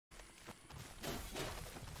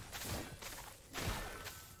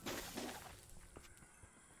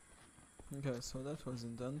Okay, so that was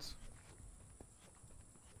intense.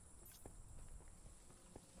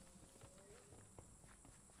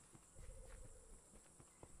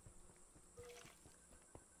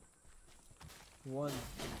 One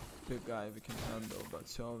big guy we can handle, but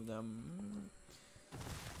two of them...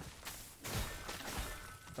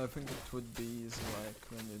 I think it would be easy, like,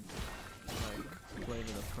 when you play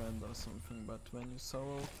with a friend or something, but when you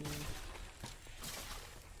solo team,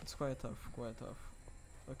 it's quite tough, quite tough.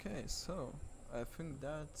 Okay, so I think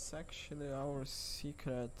that's actually our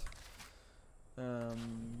secret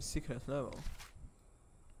level.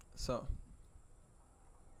 So,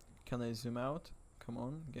 can I zoom out? Come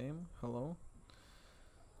on, game, hello?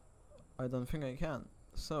 I don't think I can.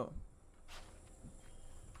 So,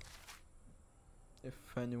 if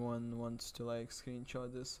anyone wants to like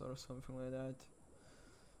screenshot this or something like that.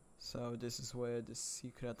 So this is where the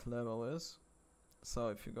secret level is. So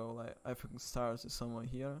if you go like, I think stars is somewhere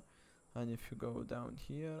here, and if you go down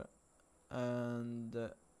here, and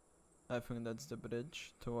I think that's the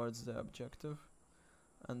bridge towards the objective,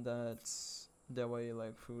 and that's the way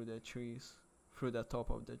like through the trees, through the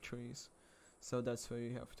top of the trees. So that's where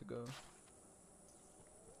you have to go.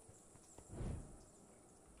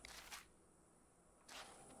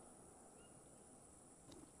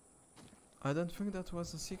 I don't think that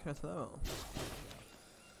was a secret level.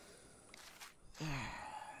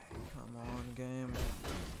 Come on, game.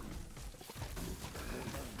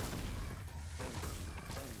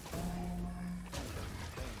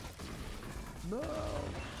 No!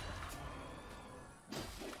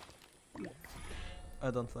 I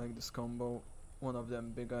don't like this combo. One of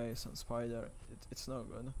them big eyes and spider. It's no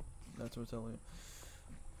good. That will tell you.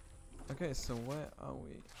 Okay, so where are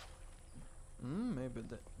we? Maybe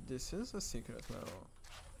this is a secret level.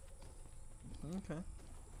 Okay.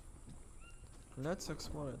 Let's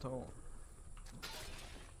explore it all.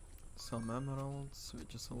 Some emeralds,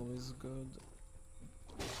 which is always good.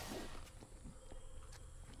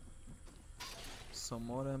 Some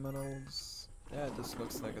more emeralds. Yeah, this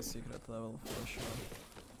looks like a secret level for sure.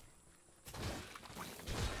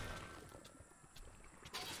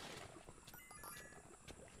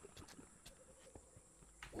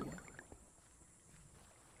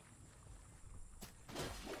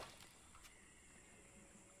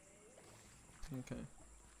 Okay.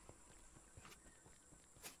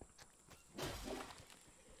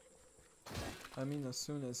 I mean, as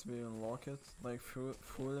soon as we unlock it, like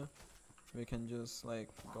full, we can just like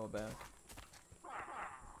go back.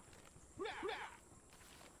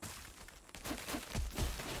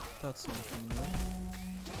 That's something new.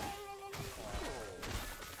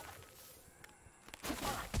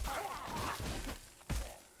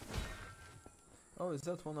 Oh, is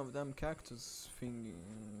that one of them cactus thing?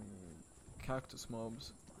 Cactus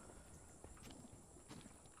mobs.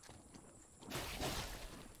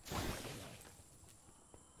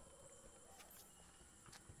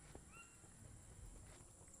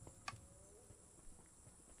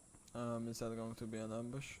 Is that going to be an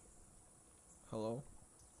ambush? Hello?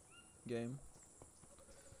 Game?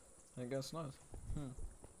 I guess not.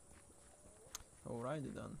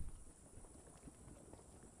 Alrighty then.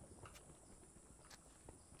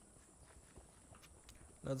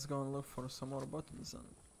 Let's go and look for some more buttons then.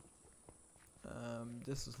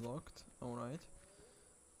 This is locked, alright.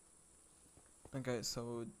 Okay,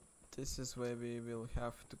 so this is where we will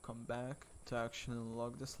have to come back to actually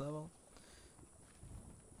unlock this level.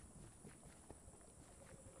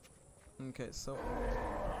 Okay, so...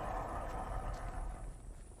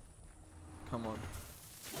 Come on.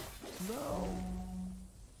 No!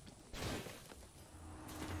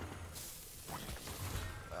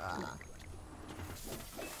 Ah.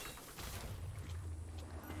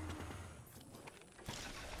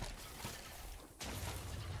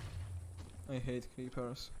 I hate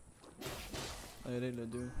creepers. I really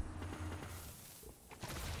do.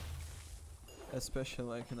 Especially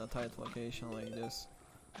like in a tight location like this.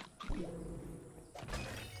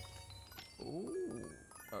 Ooh,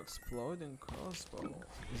 exploding crossbow.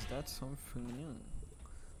 Is that something new?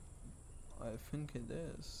 I think it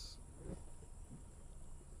is.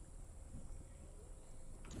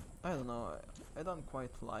 I don't know, I don't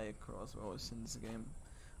quite like crossbows in this game.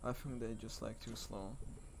 I think they're just like too slow.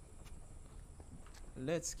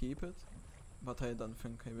 Let's keep it, but I don't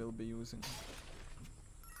think I will be using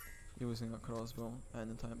a crossbow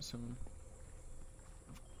anytime soon.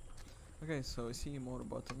 Okay, so I see more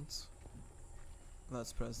buttons.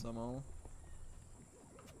 Let's press them all.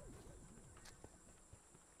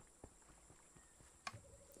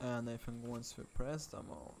 And I think once we press them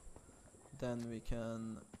all, then we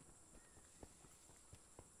can...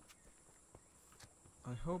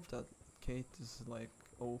 I hope that gate is like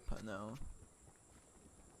open now.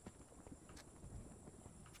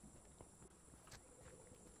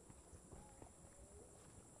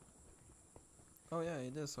 Oh yeah,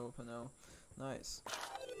 it is open now. Nice.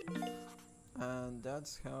 And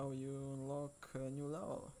that's how you unlock a new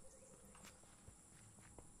level.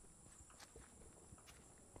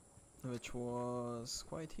 Which was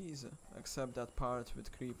quite easy, except that part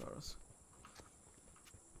with creepers.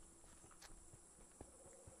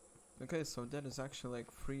 Okay, so there is actually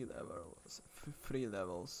like three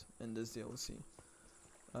levels in this DLC.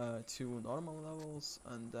 2 normal levels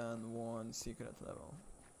and then 1 secret level.